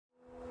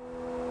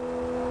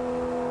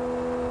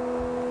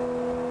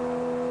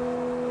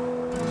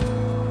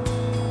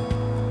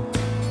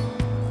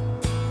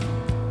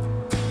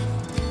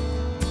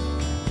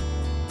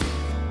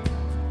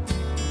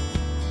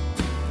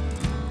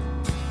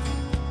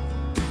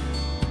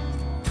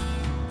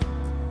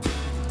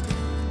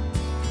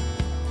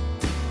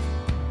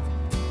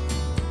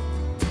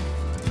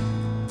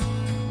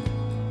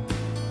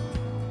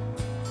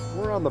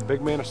on the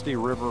Big Manistee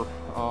River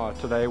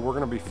today. We're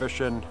going to be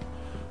fishing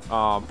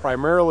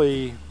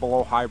primarily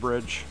below high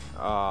bridge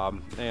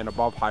and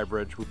above high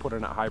bridge. We put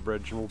in at high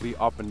bridge and we'll be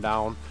up and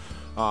down.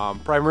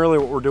 Primarily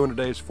what we're doing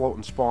today is float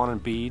and spawn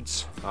and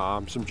beads,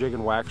 some jig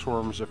and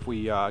waxworms if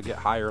we get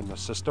higher in the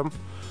system.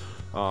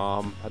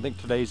 I think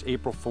today's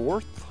April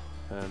 4th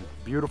and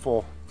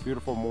beautiful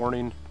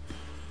morning,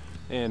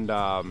 and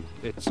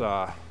it's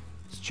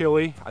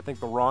chilly. I think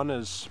the run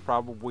is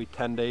probably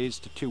 10 days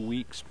to 2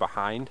 weeks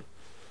behind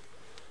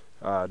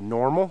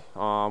normal.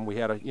 We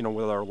had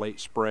with our late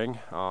spring,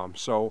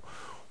 so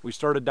we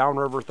started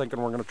downriver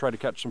thinking we're going to try to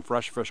catch some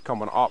fresh fish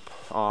coming up,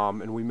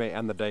 and we may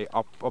end the day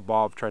up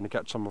above trying to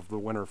catch some of the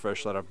winter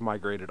fish that have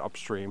migrated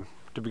upstream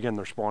to begin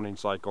their spawning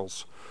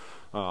cycles.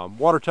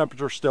 Water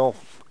temperature still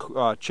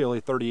chilly,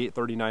 38,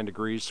 39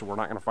 degrees, so we're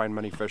not going to find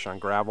many fish on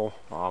gravel,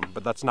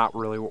 but that's not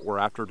really what we're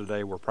after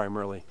today. We're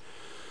primarily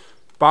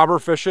bobber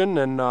fishing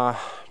and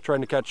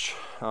trying to catch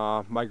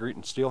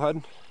migrating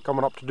steelhead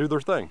coming up to do their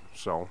thing.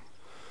 So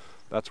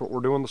that's what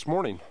we're doing this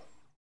morning.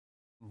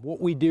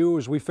 What we do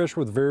is we fish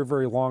with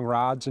very long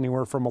rods,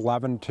 anywhere from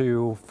 11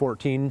 to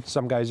 14.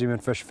 Some guys even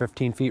fish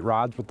 15 feet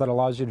rods. What that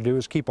allows you to do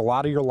is keep a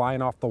lot of your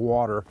line off the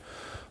water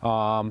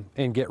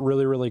and get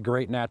really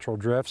great natural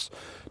drifts.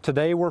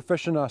 Today we're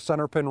fishing a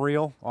center pin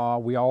reel.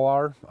 We all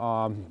are.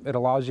 It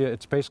allows you,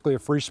 it's basically a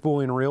free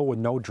spooling reel with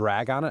no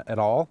drag on it at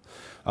all.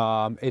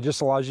 It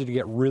just allows you to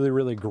get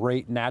really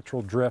great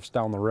natural drifts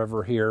down the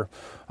river here.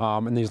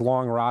 And these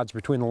long rods,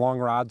 between the long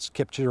rods,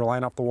 keeps your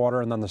line off the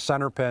water, and then the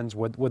center pins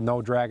with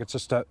no drag.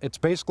 It's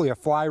basically a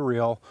fly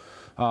reel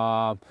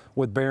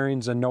with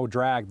bearings and no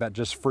drag that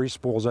just free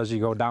spools as you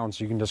go down,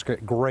 so you can just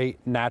get great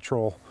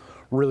natural,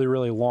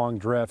 really long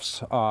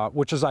drifts,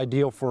 which is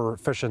ideal for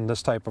fishing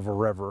this type of a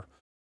river.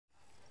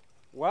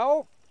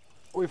 Well,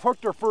 we've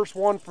hooked our first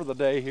one for the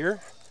day here.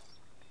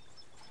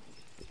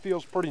 It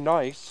feels pretty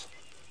nice.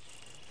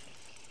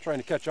 Trying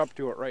to catch up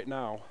to it right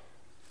now.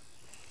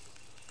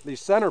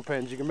 These center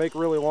pins, you can make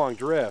really long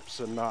drifts,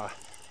 and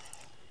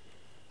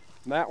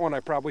that one I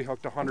probably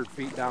hooked 100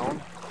 feet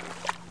down.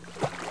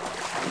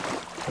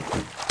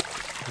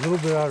 A little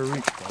bit out of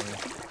reach for you.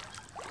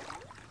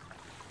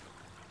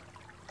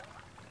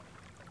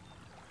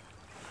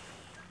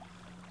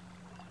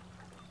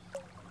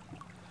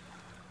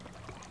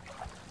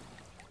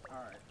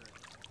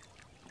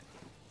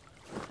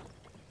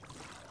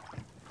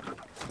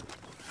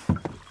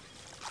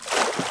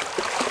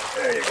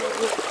 There you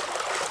go.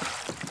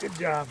 Good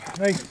job.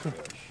 Nice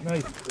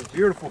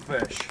beautiful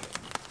fish.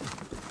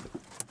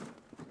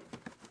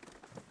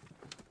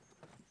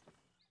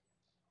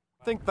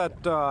 I think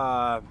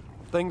that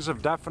things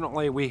have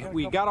definitely,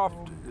 we got off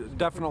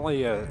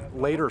definitely a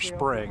later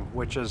spring,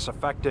 which has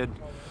affected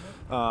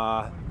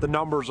the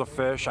numbers of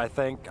fish. I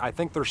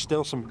think there's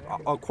still some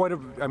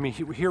I mean,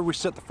 here we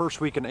sit the first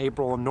week in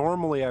April, and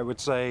normally I would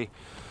say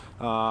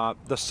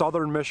the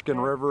southern Michigan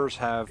rivers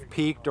have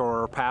peaked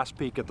or past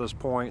peak at this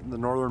point, and the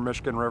northern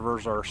Michigan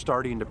rivers are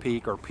starting to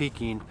peak or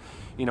peaking,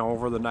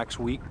 over the next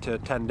week to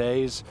 10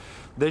 days.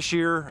 This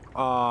year,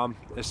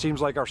 it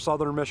seems like our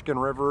southern Michigan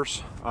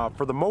rivers,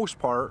 for the most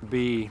part,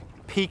 be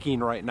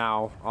peaking right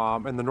now,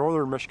 and the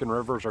northern Michigan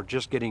rivers are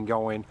just getting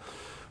going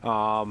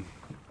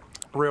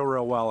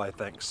real well, I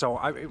think. So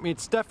I mean,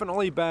 it's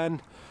definitely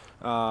been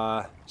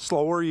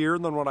slower year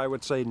than what I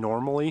would say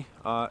normally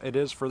it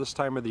is for this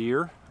time of the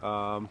year.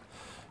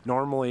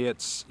 Normally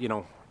it's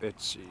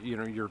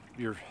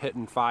you're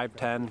hitting 5,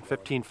 10,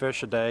 15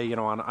 fish a day,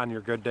 on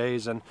your good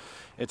days, and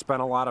it's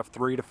been a lot of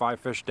 3 to 5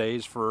 fish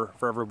days for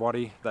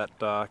everybody that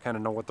kind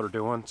of know what they're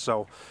doing.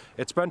 So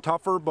it's been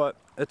tougher, but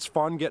it's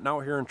fun getting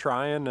out here and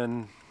trying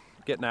and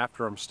getting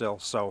after them still.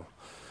 So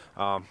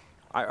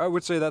I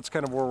would say that's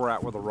kind of where we're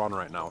at with the run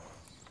right now.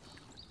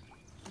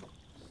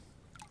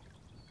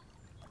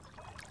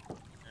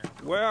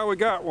 Well, we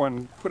got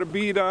one. Put a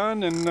bead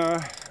on, and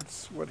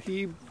that's what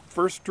he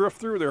first drift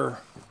through there.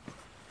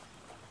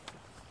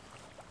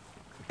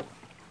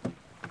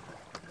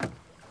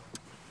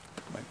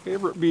 My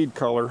favorite bead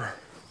color.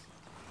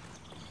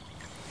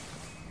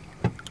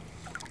 Oh,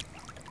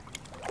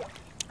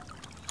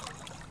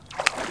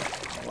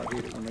 I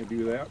hate it when they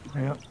do that.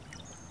 Yeah.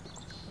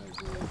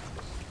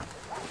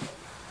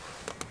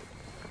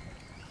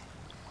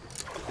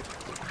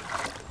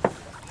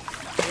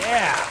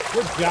 Yeah,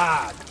 good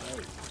job.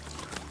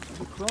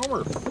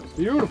 Cromer.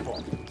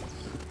 Beautiful.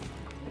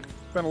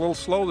 Been a little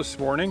slow this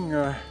morning.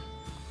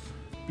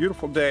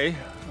 Beautiful day.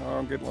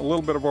 Getting a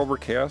little bit of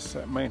overcast.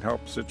 That might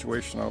help the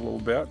situation out a little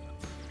bit.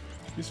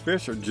 These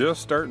fish are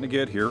just starting to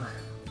get here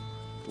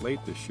late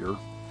this year.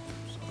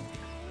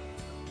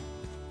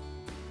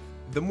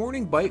 The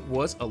morning bite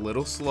was a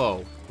little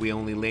slow. We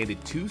only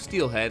landed 2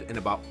 steelhead in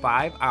about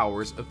 5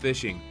 hours of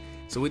fishing.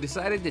 So we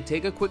decided to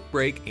take a quick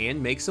break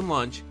and make some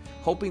lunch,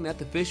 hoping that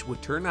the fish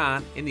would turn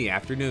on in the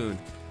afternoon.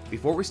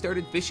 Before we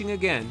started fishing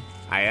again,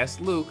 I asked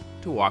Luke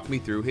to walk me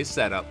through his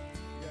setup.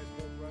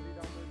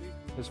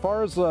 As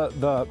far as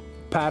the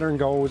pattern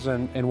goes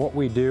and what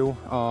we do,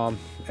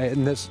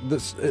 and this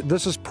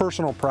is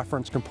personal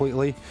preference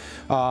completely.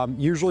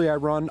 Usually I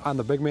run on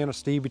the Big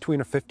Manistee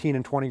between a 15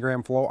 and 20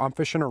 gram float. I'm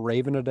fishing a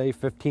Raven today,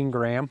 15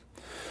 gram.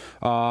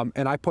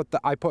 And I put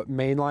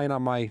mainline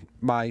on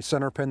my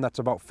center pin that's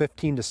about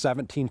 15 to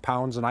 17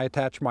 pounds, and I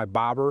attach my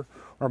bobber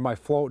or my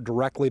float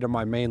directly to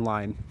my main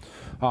line.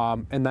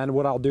 And then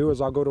what I'll do is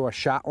I'll go to a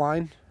shot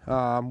line,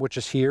 which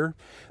is here.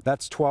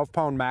 That's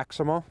 12-pound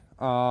Maxima.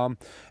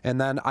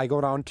 And then I go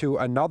down to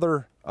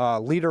another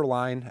leader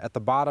line at the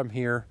bottom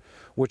here,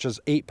 which is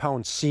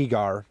 8-pound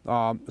Seagar.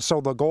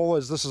 So the goal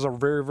is, this is a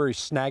very, very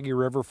snaggy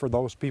river for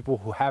those people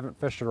who haven't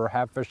fished it or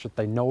have fished it.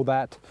 They know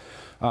that.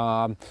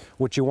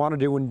 What you want to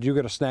do when you do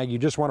get a snag, you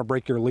just want to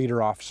break your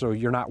leader off so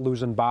you're not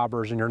losing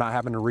bobbers and you're not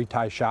having to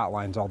retie shot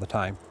lines all the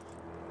time.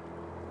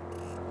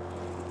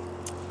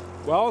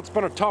 Well, it's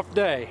been a tough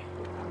day,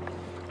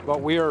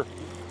 but we are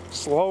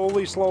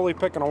slowly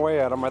picking away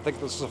at them. I think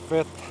this is the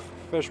 5th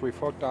fish we've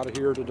hooked out of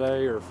here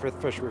today, or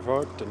 5th fish we've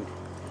hooked, and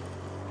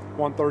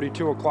 1:30,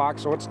 2 o'clock,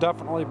 so it's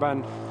definitely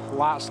been a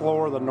lot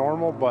slower than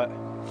normal, but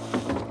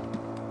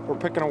we're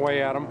picking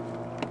away at them.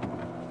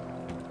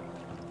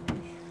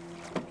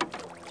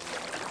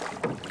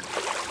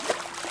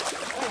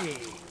 Hey,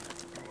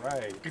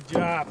 Right. good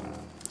job.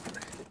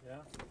 Yeah,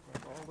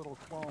 all little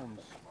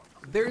clones.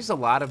 There's a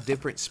lot of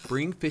different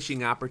spring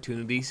fishing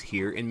opportunities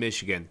here in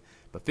Michigan,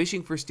 but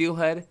fishing for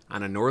steelhead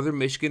on a northern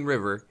Michigan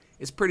river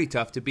is pretty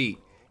tough to beat,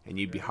 and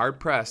you'd be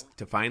hard-pressed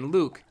to find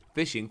Luke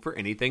fishing for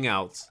anything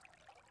else.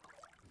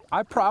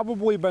 I've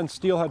probably been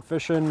steelhead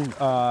fishing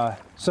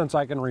since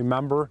I can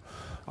remember.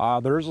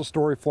 There is a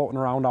story floating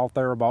around out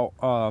there about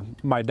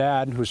my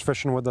dad, who's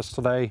fishing with us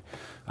today,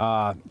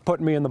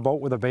 putting me in the boat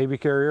with a baby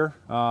carrier.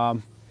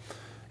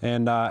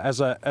 And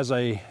as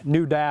a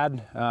new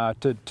dad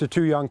to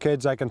 2 young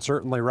kids, I can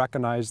certainly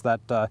recognize that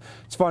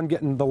it's fun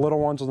getting the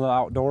little ones in the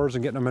outdoors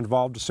and getting them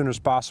involved as soon as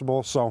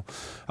possible. So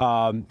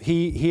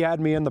he had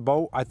me in the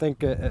boat, I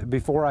think,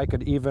 before I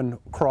could even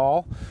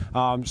crawl.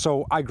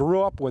 So I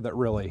grew up with it,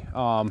 really.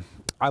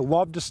 I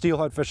love to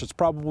steelhead fish. It's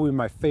probably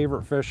my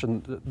favorite fish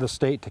in the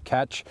state to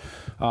catch.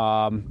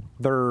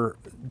 They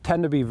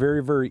tend to be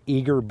very, very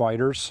eager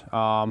biters,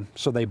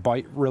 so they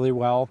bite really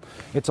well.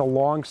 It's a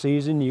long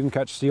season. You can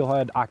catch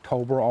steelhead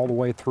October all the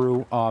way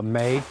through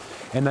May,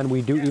 and then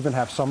we do even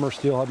have summer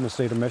steelhead in the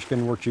state of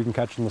Michigan, which you can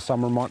catch in the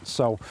summer months.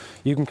 So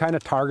you can kind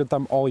of target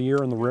them all year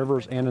in the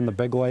rivers and in the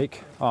Big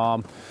Lake.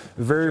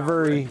 Very,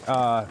 very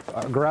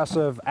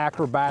aggressive,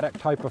 acrobatic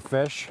type of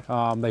fish.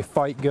 They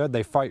fight good.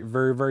 They fight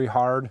very, very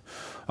hard.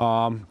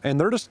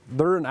 And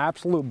they're an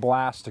absolute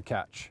blast to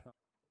catch.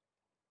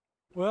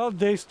 Well,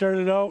 day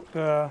started out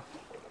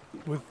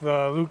with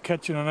Luke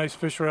catching a nice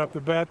fish right off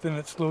the bat, then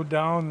it slowed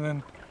down,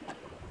 and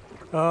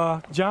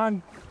then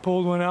John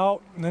pulled one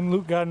out, and then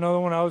Luke got another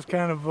one. I was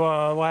kind of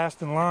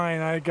last in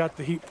line. I got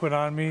the heat put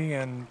on me,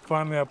 and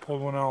finally I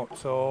pulled one out,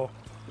 so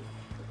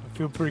I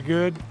feel pretty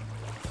good.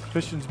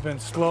 Fishing's been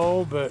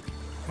slow, but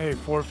hey,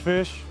 4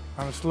 fish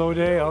on a slow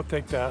day, I'll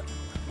take that.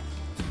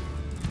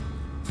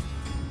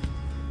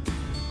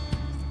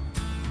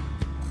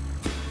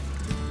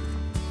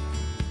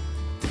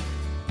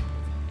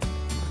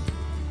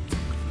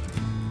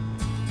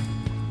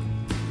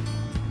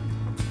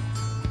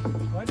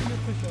 Why did you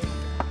fish out?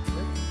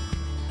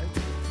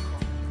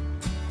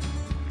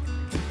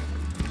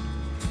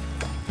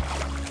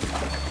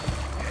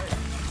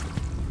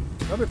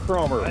 Another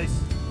chromer.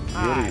 Nice.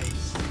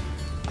 Nice.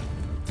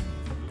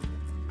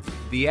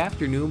 The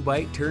afternoon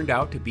bite turned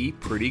out to be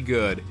pretty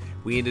good.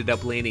 We ended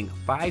up landing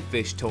 5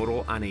 fish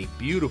total on a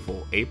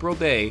beautiful April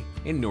day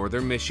in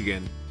northern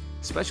Michigan.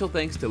 Special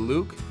thanks to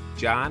Luke,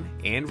 John,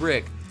 and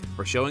Rick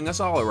for showing us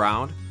all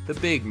around the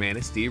Big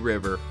Manistee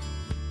River.